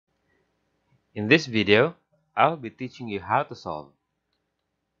In this video, I'll be teaching you how to solve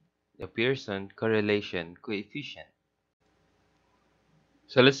the Pearson correlation coefficient.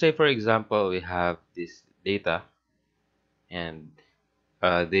 So let's say, for example, we have this data, and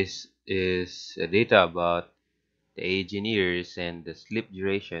this is data about the age in years and the sleep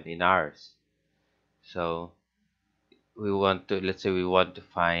duration in hours. So let's say we want to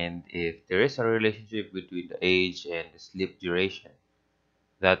find if there is a relationship between the age and the sleep duration.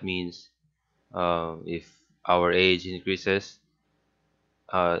 That means if our age increases,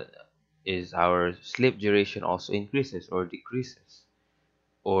 uh, is our sleep duration also increases or decreases,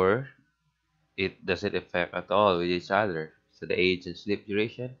 or it doesn't affect at all with each other. So the age and sleep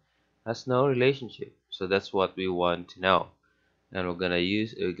duration has no relationship. So that's what we want to know, and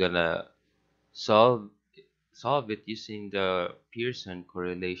we're gonna solve solve it using the Pearson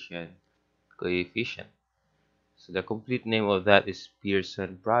correlation coefficient. So the complete name of that is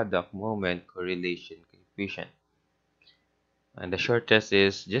Pearson product moment correlation coefficient, and the shortest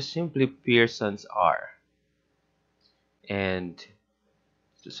is just simply Pearson's R. And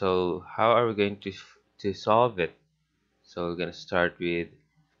so how are we going to solve it? So we're going to start with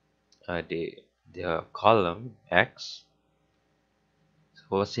uh, the the column x. So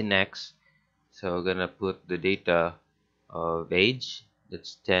what's in x? So we're going to put the data of age.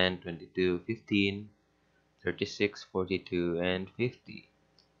 That's 10, 22, 15, 36, 42, and 50.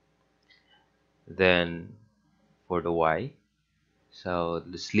 Then for the y, so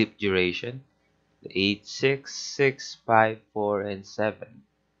the sleep duration, the 8, 6, 6, 5, 4, and 7.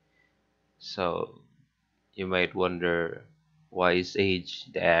 So you might wonder, why is age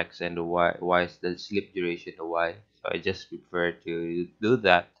the x and the y is the sleep duration the y? So I just prefer to do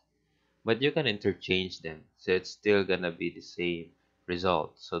that, but you can interchange them, so it's still gonna be the same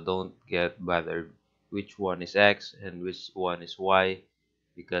result. So don't get bothered which one is x and which one is y,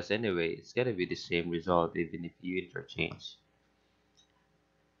 because anyway it's gonna be the same result even if you interchange.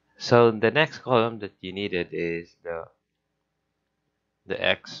 So the next column that you needed is the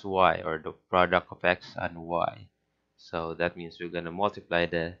xy, or the product of x and y. So that means we're going to multiply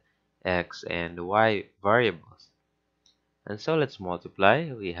the x and the y variables. And so let's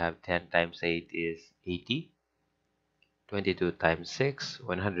multiply. We have 10 times 8 is 80. 22 times 6,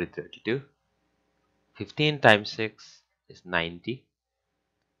 132. 15 times 6 is 90.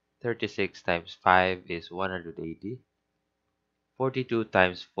 36 times 5 is 180. 42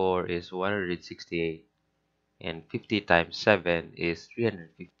 times 4 is 168. And 50 times 7 is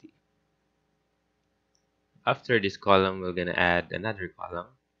 350. After this column, we're going to add another column.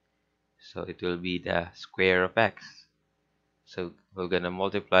 So it will be the square of x. So we're going to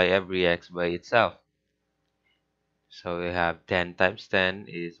multiply every x by itself. So we have 10 times 10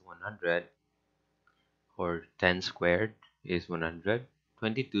 is 100, or 10 squared is 100.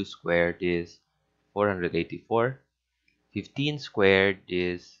 22 squared is 484. 15 squared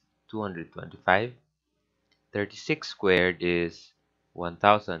is 225. 36 squared is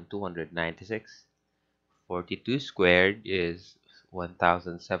 1296. 42 squared is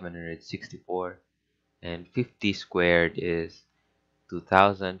 1764. And 50 squared is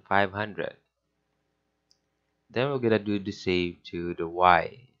 2500. Then we're gonna do the same to the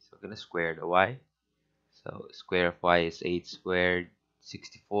y. So we're gonna square the y. So square of y is 8 squared,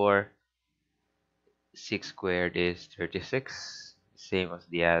 64. 6 squared is 36. Same as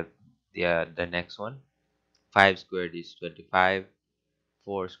the next one. 5 squared is 25.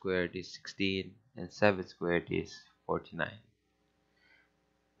 4 squared is 16. And 7 squared is 49.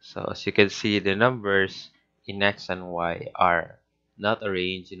 So as you can see, the numbers in x and y are not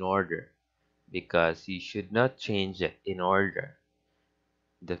arranged in order, because you should not change it in order.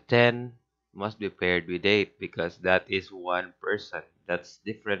 The 10 must be paired with 8, because that is one person. That's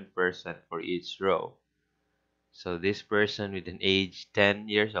different person for each row. So this person with an age 10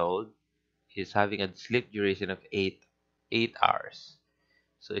 years old is having a sleep duration of 8 hours.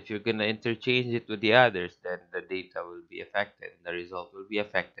 So if you're gonna interchange it with the others, then the data will be affected, the result will be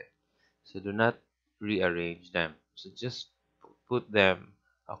affected. So do not rearrange them. So just put them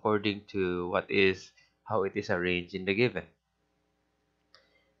according to how it is arranged in the given.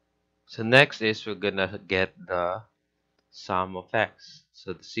 So next is we're gonna get the sum of x.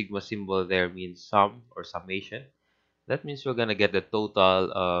 So the sigma symbol there means sum or summation. That means we're gonna get the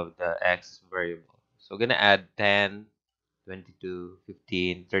total of the x variable. So we're gonna add 10, 22,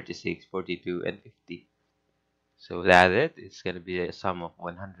 15, 36, 42, and 50. So we'll add it. It's gonna be a sum of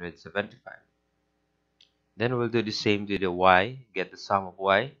 175. Then we'll do the same to the y, get the sum of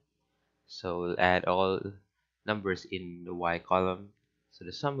y. So we'll add all numbers in the y column. So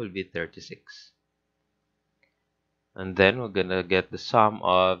the sum will be 36. And then we're gonna get the sum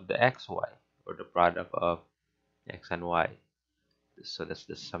of the xy, for the product of x and y. So that's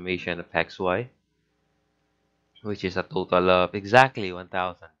the summation of xy, which is a total of exactly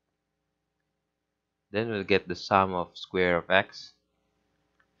 1000. Then we'll get the sum of square of x.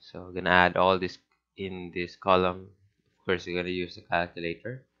 So we're gonna add all this in this column. Of course, you're gonna use the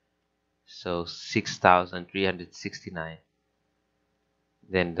calculator. So 6369.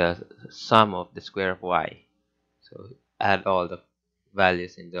 Then the sum of the square of y. So add all the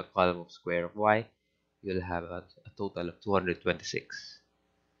values in the column of square of y. You'll have a total of 226.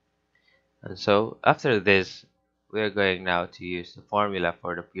 And so after this, we're going now to use the formula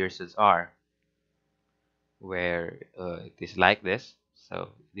for the Pearson's R, where it is like this. So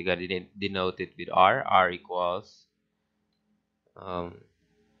you gotta denote it with R. R equals um,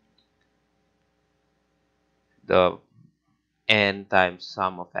 the n times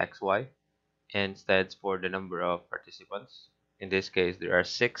sum of xy. N stands for the number of participants. In this case, there are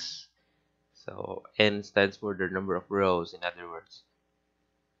 6. So n stands for the number of rows, in other words,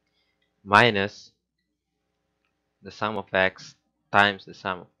 minus the sum of x times the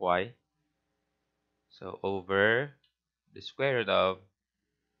sum of y. So over the square root of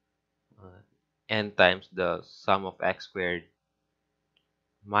n times the sum of x squared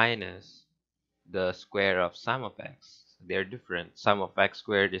minus the square of sum of x. They're different. Sum of x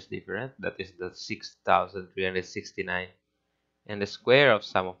squared is different. That is the 6369. And the square of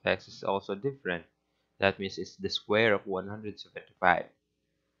sum of x is also different. That means it's the square of 175.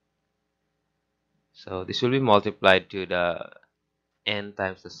 So this will be multiplied to the n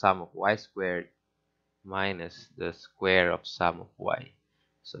times the sum of y squared minus the square of sum of y.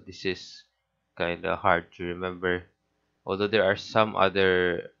 So this is kind of hard to remember, although there are some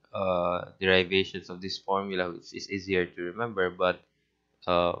other derivations of this formula which is easier to remember, but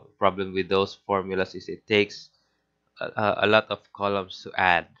problem with those formulas is it takes a lot of columns to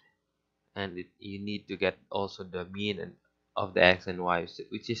add, and you need to get also the mean of the x and y,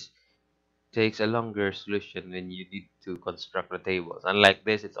 which is takes a longer solution when you need to construct the tables. Unlike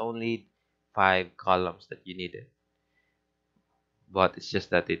this, it's only 5 columns that you needed, but it's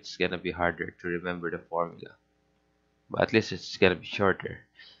just that it's gonna be harder to remember the formula, but at least it's gonna be shorter.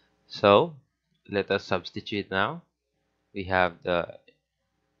 So let us substitute now. We have the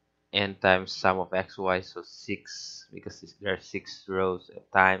n times sum of xy, so 6, because there are 6 rows,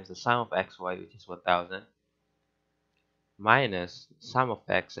 times the sum of xy, which is 1000, minus sum of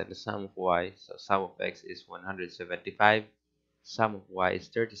x and the sum of y. So sum of x is 175, sum of y is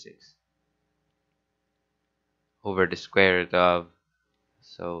 36, over the square root of,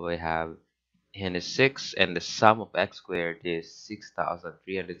 so we have n is 6 and the sum of x squared is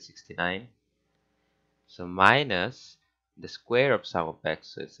 6369. So minus the square of sum of x,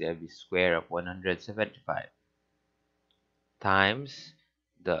 so it's going to be square of 175, times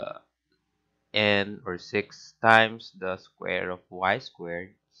the n, or 6 times the square of y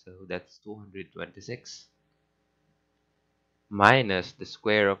squared, so that's 226, minus the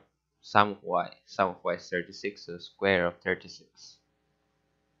square of sum of y. Sum of y is 36, so square of 36.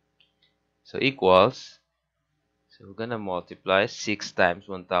 So equals, so we're gonna multiply 6 times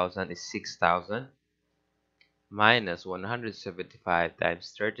 1000 is 6000, minus 175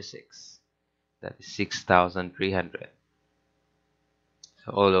 times 36, that is 6300.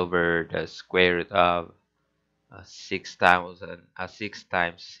 So all over the square root of 6,000, 6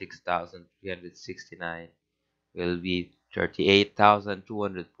 times 6369 will be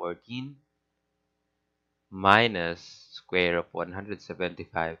 38,214, minus square of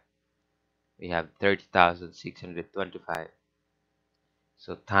 175, we have 30,625.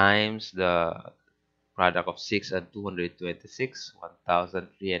 So times the product of 6 and 226,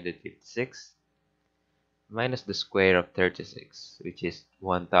 1,356, minus the square of 36, which is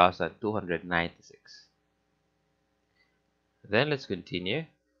 1,296. Then let's continue.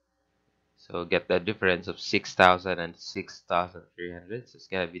 So get the difference of 6,000 and 6,300. So it's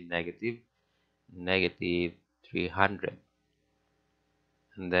going to be negative 300.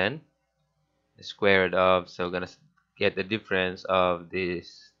 And then the square root of, so we're going to get the difference of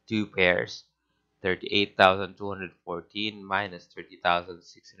these two pairs. 38,214 minus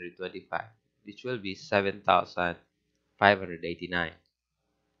 30,625, which will be 7,589.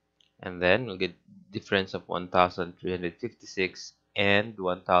 And then we'll get difference of 1,356 and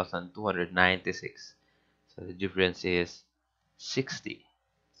 1,296. So the difference is 60.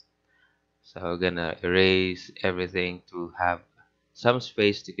 So we're gonna erase everything to have some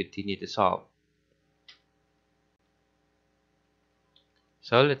space to continue to solve.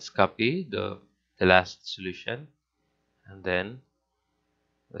 So let's copy the last solution, and then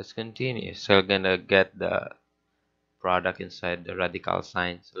let's continue. So we're gonna get the product inside the radical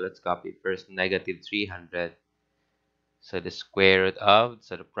sign. So let's copy first negative 300. So the square root of,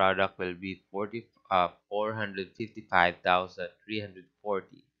 so the product will be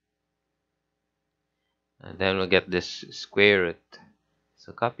 455,340. And then we'll get this square root.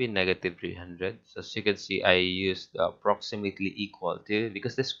 So copy negative 300. So as you can see, I used approximately equal to,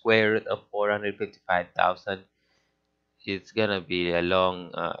 because the square root of 455,000, it's gonna be a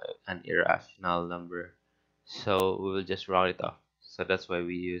long an irrational number. So we will just round it off. So that's why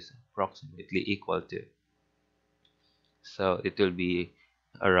we use approximately equal to. So it will be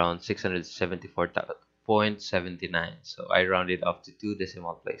around 674.79. So I round it off to two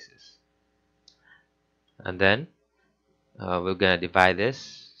decimal places. And then we're gonna divide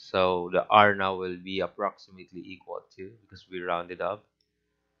this. So the R now will be approximately equal to, because we rounded up,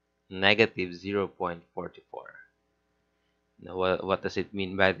 negative 0.44. Now what does it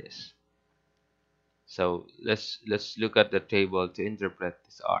mean by this? So let's look at the table to interpret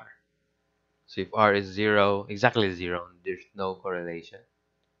this R. So if R is 0, exactly 0, there's no correlation.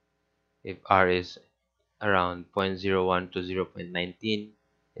 If R is around zero point zero 0.01 to 0.19,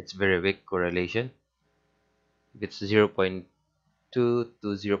 it's very weak correlation. If it's 0.2 to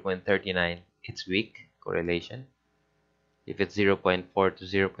 0.39, it's weak correlation. If it's 0.4 to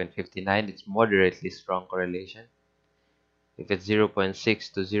 0.59, it's moderately strong correlation. If it's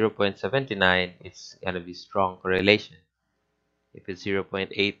 0.6 to 0.79, it's gonna be strong correlation. If it's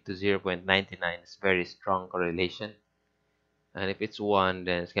 0.8 to 0.99, it's very strong correlation. And if it's 1,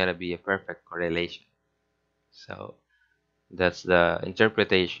 then it's gonna be a perfect correlation. So that's the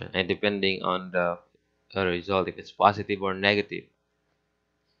interpretation, and depending on the result, if it's positive or negative.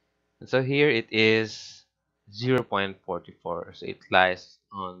 And so here it is 0.44, so it lies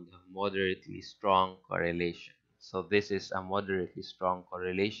on the moderately strong correlation. So this is a moderately strong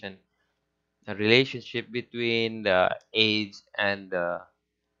correlation, a relationship between the age and the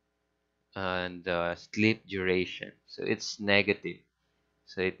sleep duration. So it's negative.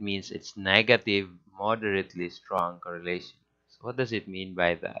 So it means it's negative, moderately strong correlation. So what does it mean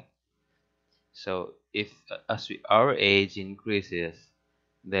by that? So if our age increases,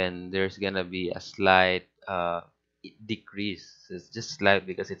 then there's gonna be a slight decrease. So it's just slight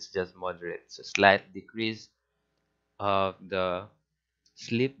because it's just moderate. So slight decrease of the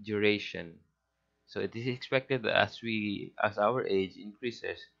sleep duration. So it is expected that as our age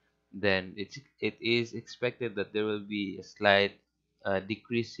increases, then it is expected that there will be a slight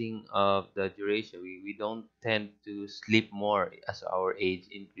decreasing of the duration. We don't tend to sleep more as our age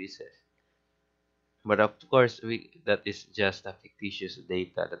increases. But of course, that is just a fictitious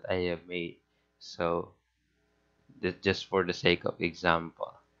data that I have made. So that just for the sake of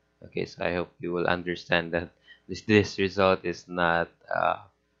example. Okay, so I hope you will understand that this result is not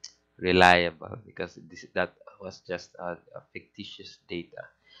reliable, because that was just a fictitious data.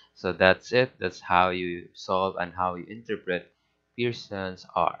 So that's it. That's how you solve and how you interpret Pearson's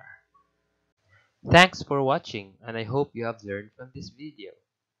R. Thanks for watching, and I hope you have learned from this video.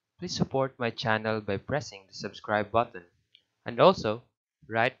 Please support my channel by pressing the subscribe button, and also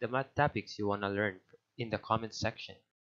write the math topics you want to learn in the comment section.